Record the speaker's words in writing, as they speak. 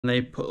They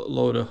put a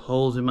load of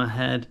holes in my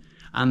head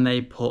and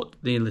they put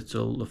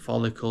the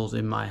follicles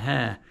in my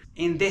hair.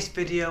 In this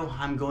video,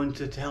 I'm going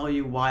to tell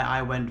you why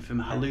I went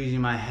from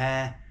losing my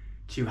hair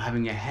to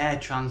having a hair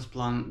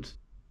transplant,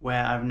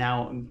 where I've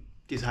now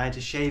decided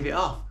to shave it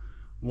off.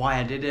 Why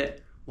I did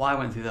it, why I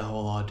went through the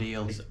whole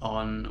ordeal,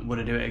 on would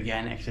I do it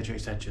again, etc,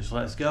 etc. So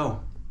let's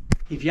go.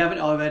 If you haven't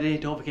already,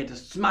 don't forget to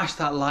smash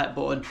that like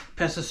button,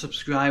 press the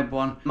subscribe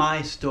one.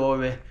 My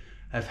story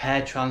of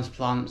hair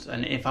transplants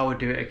and if I would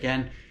do it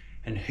again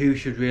and who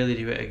should really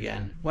do it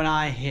again. When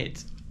I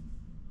hit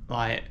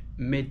like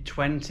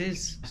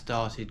mid-20s, I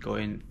started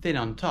going thin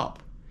on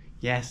top.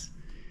 Yes,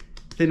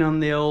 thin on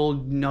the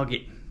old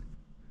noggin.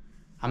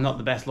 I'm not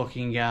the best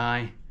looking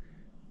guy.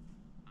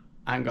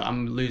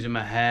 I'm losing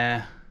my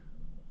hair,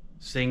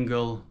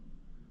 single,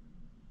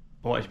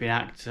 wanted to be an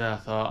actor.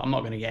 I thought I'm not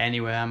going to get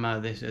anywhere, am I,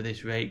 at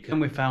this rate?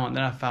 And then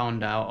I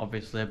found out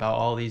obviously about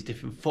all these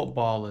different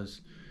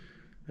footballers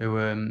who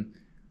were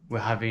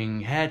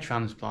having hair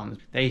transplants.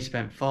 They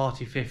spent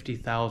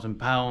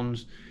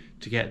 £40,000-50,000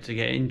 to get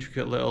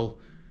intricate little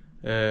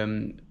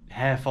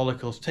hair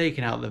follicles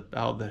taken out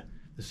the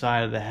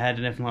side of the head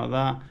and everything like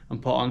that,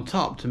 and put on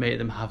top to make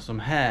them have some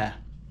hair.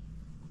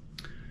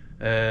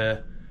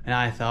 And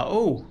I thought,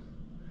 oh,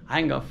 I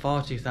ain't got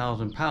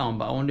 £40,000,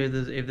 but I wonder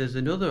if there's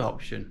another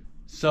option.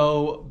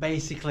 So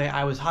basically,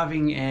 I was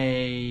having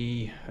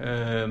a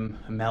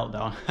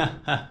meltdown.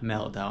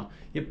 Meltdown.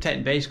 Yep,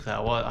 basically,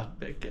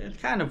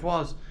 it kind of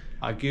was.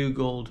 I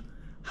googled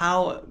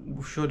how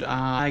should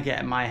I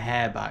get my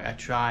hair back. I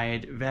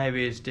tried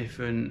various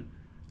different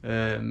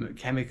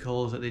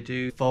chemicals that they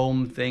do,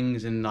 foam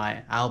things, and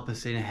like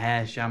Alpacin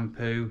hair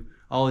shampoo.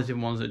 All these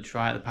different ones that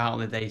tried.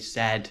 Apparently, they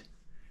said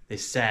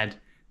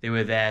they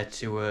were there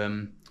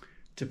to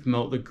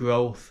promote the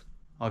growth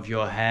of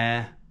your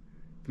hair.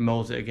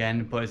 Promote it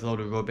again, but it's a load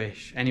of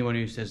rubbish. Anyone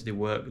who says they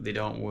work, they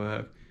don't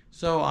work.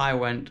 So I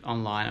went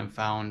online and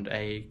found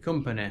a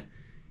company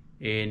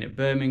in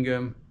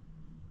Birmingham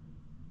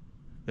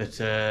that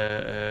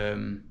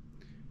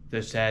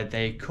said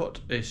they cut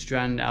a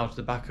strand out of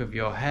the back of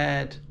your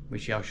head,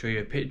 which I'll show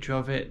you a picture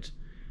of it,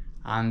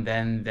 and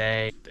then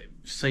they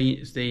sew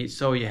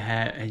your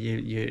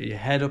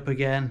head up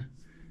again.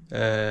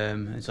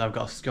 And so I've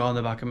got a scar on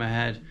the back of my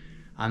head,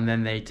 and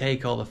then they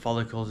take all the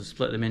follicles and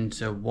split them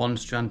into 1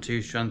 strand,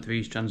 2 strand,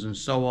 3 strands, and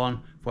so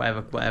on,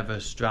 whatever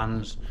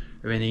strands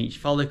are in each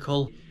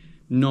follicle.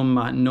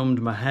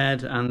 Numbed my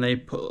head, and they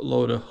put a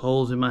load of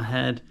holes in my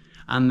head,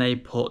 and they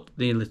put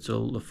the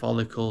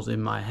follicles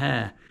in my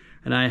hair.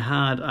 And I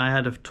had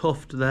a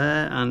tuft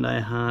there, and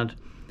I had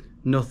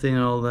nothing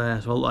all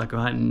there, so I looked like a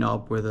right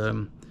knob with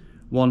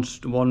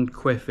one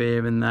quiff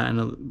here and there,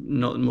 and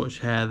not much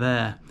hair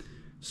there.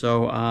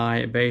 So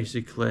I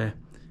basically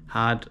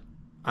had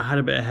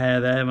a bit of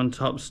hair there on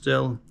top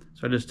still.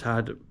 So I just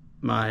had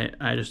my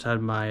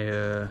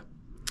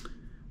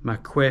my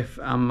quiff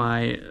and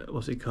my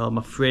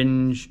my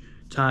fringe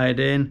tied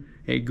in.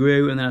 It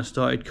grew, and then I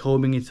started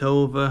combing it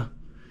over.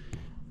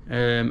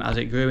 As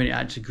it grew, and it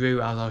actually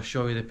grew, as I'll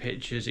show you the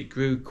pictures, it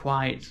grew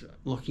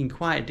looking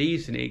quite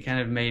decent. It kind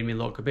of made me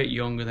look a bit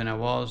younger than I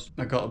was.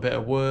 I got a bit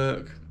of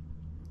work,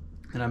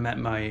 and I met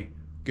my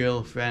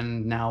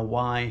girlfriend, now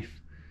wife.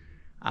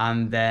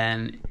 And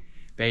then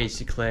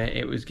basically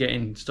it was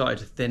started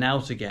to thin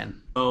out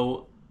again.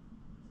 So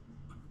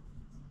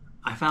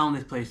I found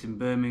this place in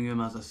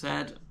Birmingham, as I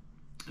said.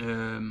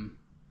 I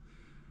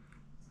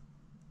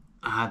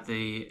had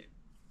the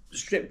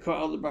strip cut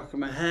out the back of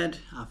my head.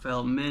 I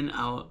felt mint.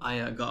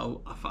 I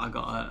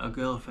got a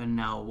girlfriend,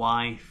 now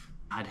wife.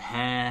 I had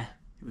hair.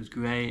 It was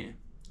great.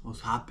 I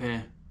was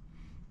happy.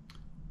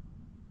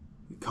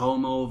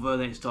 Comb over,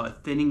 then it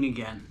started thinning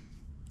again.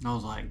 And I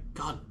was like,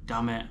 God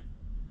damn it.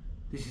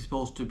 This is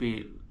supposed to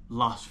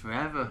last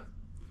forever.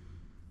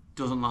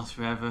 Doesn't last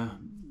forever.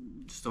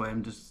 Just what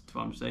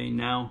I'm saying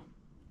now.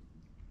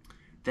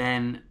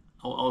 Then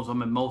I was on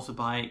my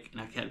motorbike,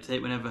 and I kept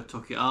it whenever I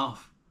took it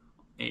off.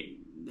 The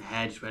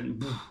hair just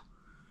went,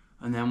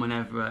 and then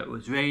whenever it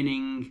was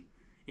raining,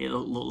 it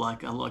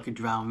looked like a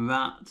drowned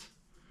rat.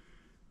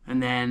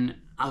 And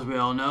then, as we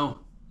all know,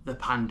 the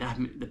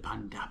pandemic,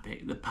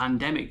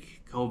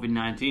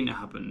 COVID-19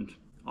 happened.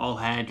 All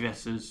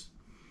hairdressers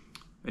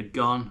had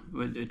gone,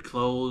 had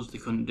closed, they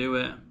couldn't do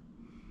it.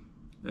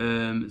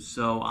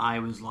 So I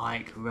was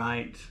like,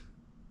 right,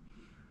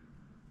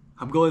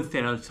 I'm going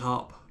thin on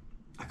top.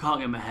 I can't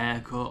get my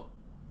hair cut.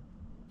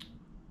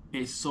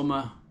 It's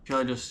summer.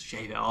 Shall I just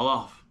shave it all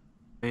off?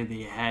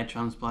 The hair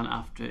transplant,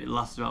 after it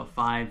lasted about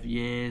 5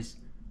 years,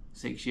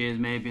 6 years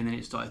maybe, and then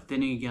it started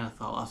thinning again. I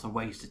thought that's a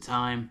waste of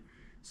time.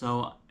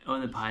 So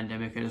in the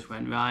pandemic, I just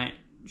went, right,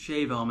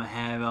 shave all my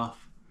hair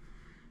off.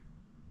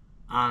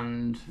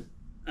 And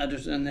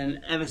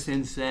then ever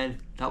since then,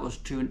 that was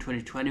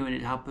 2020 when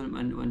it happened,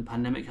 when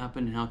pandemic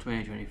happened, and now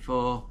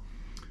 2024.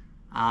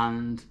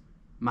 And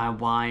my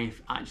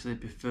wife actually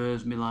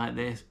prefers me like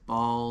this,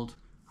 bald.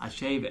 I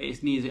shave it.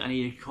 I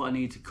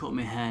need to cut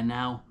my hair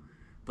now,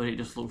 but it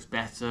just looks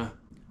better.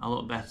 I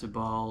look better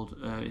bald,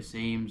 it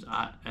seems.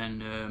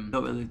 Don't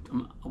really.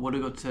 I would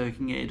have got turkey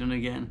and get it done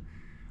again.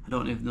 I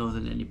don't even know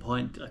there's any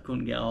point. I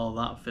couldn't get all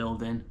that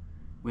filled in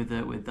with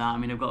that. I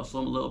mean, I've got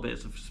some little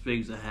bits of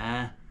sprigs of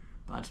hair,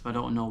 but I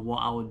don't know what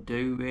I would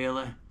do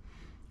really.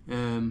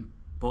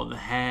 But the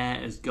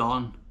hair is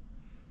gone.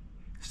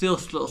 Still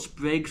little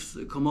sprigs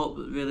that come up,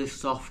 really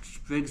soft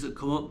sprigs that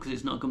come up because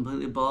it's not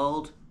completely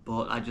bald.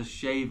 But I just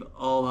shave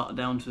all that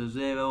down to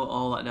 0,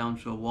 all that down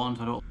to a 1.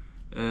 So I don't.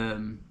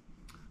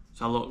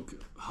 So I look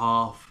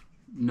half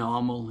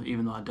normal,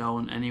 even though I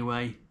don't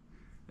anyway.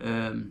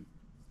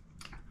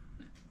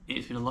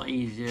 It's been a lot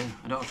easier.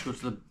 I don't have to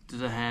go to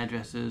the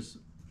hairdressers.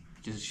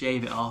 Just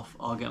shave it off,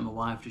 or get my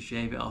wife to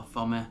shave it off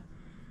for me.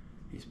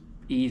 It's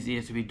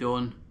easier to be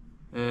done.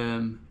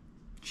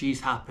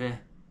 She's happy.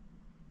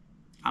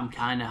 I'm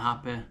kind of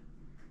happy.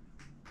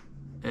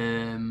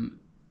 And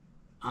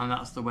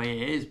that's the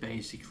way it is,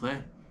 basically.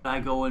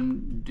 I go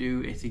and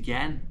do it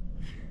again?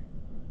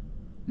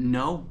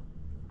 No.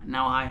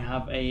 Now I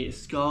have a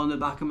scar on the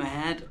back of my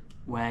head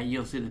where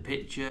you'll see the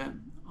picture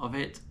of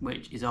it,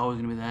 which is always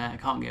going to be there. I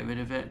can't get rid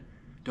of it.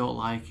 Don't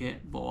like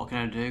it, but what can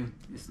I do?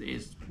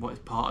 It's what is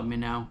part of me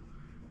now.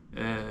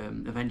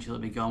 Eventually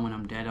it'll be gone when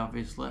I'm dead,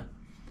 obviously.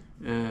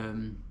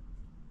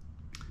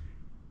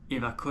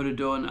 If I could have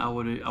done, I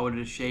would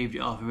have shaved it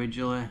off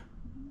originally.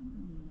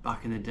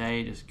 Back in the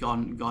day, just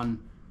gone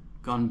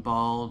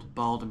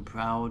bald and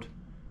proud.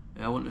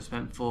 I wouldn't have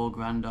spent $4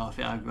 grand or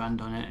 $5 grand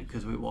on it,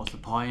 because what's the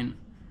point?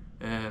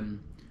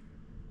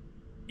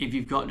 If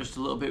you've got just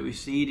a little bit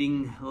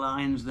receding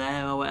lines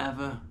there or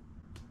whatever,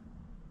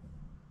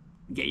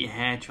 get your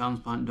hair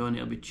transplant done.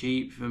 It'll be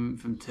cheap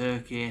from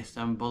Turkey,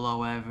 Istanbul, or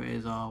wherever it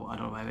is, or I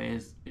don't know where it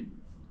is.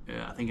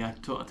 I think I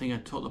took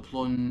the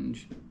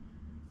plunge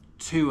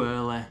too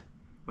early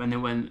when there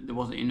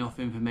wasn't enough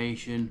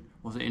information,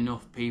 wasn't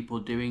enough people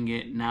doing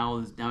it. Now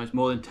it's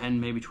more than 10,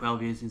 maybe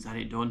 12 years since I had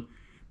it done.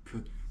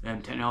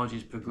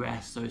 Technology's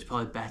progressed, so it's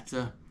probably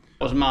better.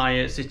 That was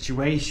my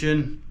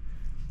situation.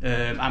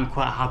 I'm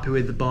quite happy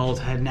with the bald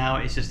head now.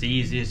 It's just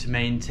easier to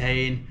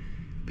maintain.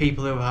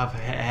 People who have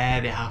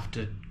hair, they have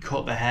to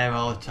cut their hair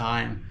all the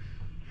time,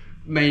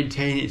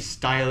 maintain it,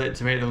 style it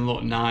to make them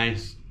look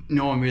nice.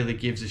 No one really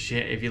gives a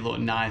shit if you look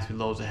nice with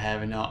loads of hair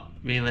or not.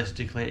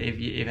 Realistically,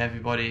 if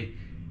everybody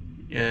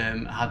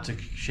had to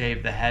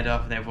shave their head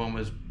off and everyone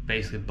was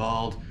basically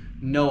bald,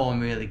 no one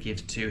really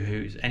gives two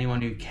hoots.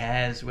 Anyone who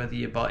cares whether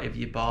if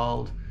you're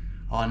bald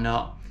or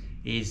not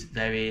is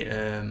very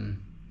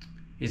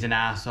is an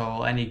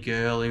asshole. Any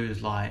girl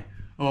who's like,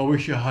 oh, I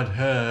wish I had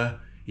hair,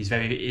 is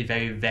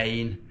very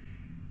vain.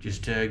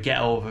 Just to get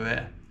over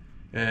it.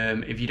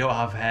 If you don't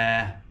have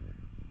hair,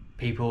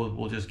 people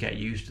will just get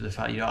used to the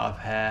fact you don't have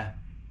hair.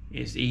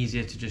 It's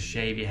easier to just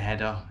shave your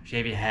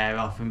hair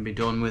off and be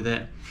done with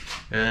it.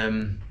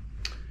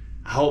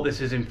 I hope this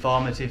is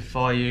informative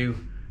for you.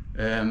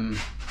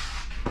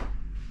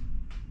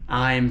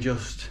 I'm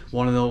just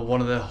one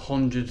of the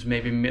hundreds,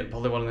 maybe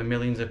probably one of the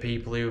millions of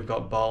people who've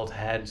got bald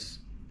heads.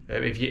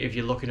 If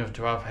you're lucky enough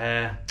to have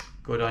hair,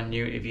 good on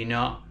you. If you're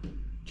not,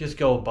 just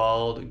go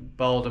bald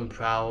and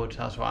proud.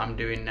 That's what I'm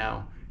doing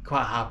now.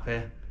 Quite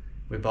happy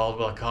with bald.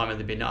 Well, I can't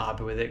really be not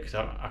happy with it because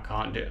I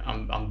can't do.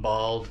 I'm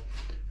bald.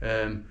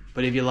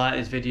 But if you like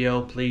this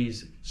video,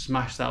 please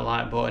smash that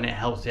like button. It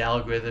helps the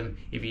algorithm.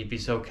 If you'd be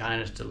so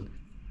kind as to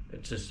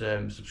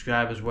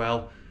subscribe as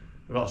well.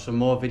 We've got some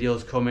more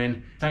videos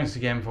coming. Thanks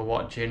again for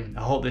watching.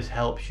 I hope this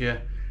helps you. I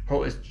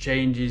hope this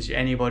changes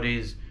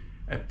anybody's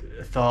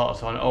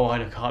thoughts on, oh,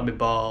 I can't be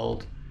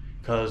bald,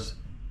 because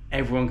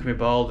everyone can be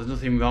bald. There's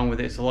nothing wrong with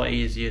it. It's a lot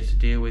easier to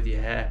deal with your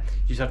hair.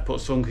 You just have to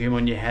put sun cream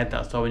on your head.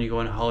 That's all when you go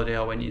on holiday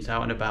or when you're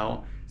out and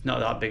about. It's not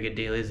that big a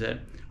deal, is it?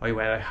 Or you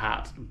wear a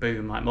hat,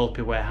 boom, like most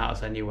people wear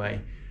hats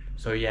anyway.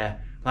 So yeah,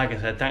 like I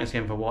said, thanks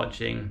again for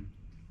watching,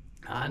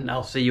 and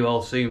I'll see you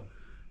all soon.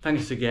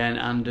 Thanks again,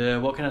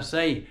 and what can I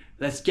say?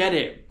 Let's get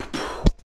it!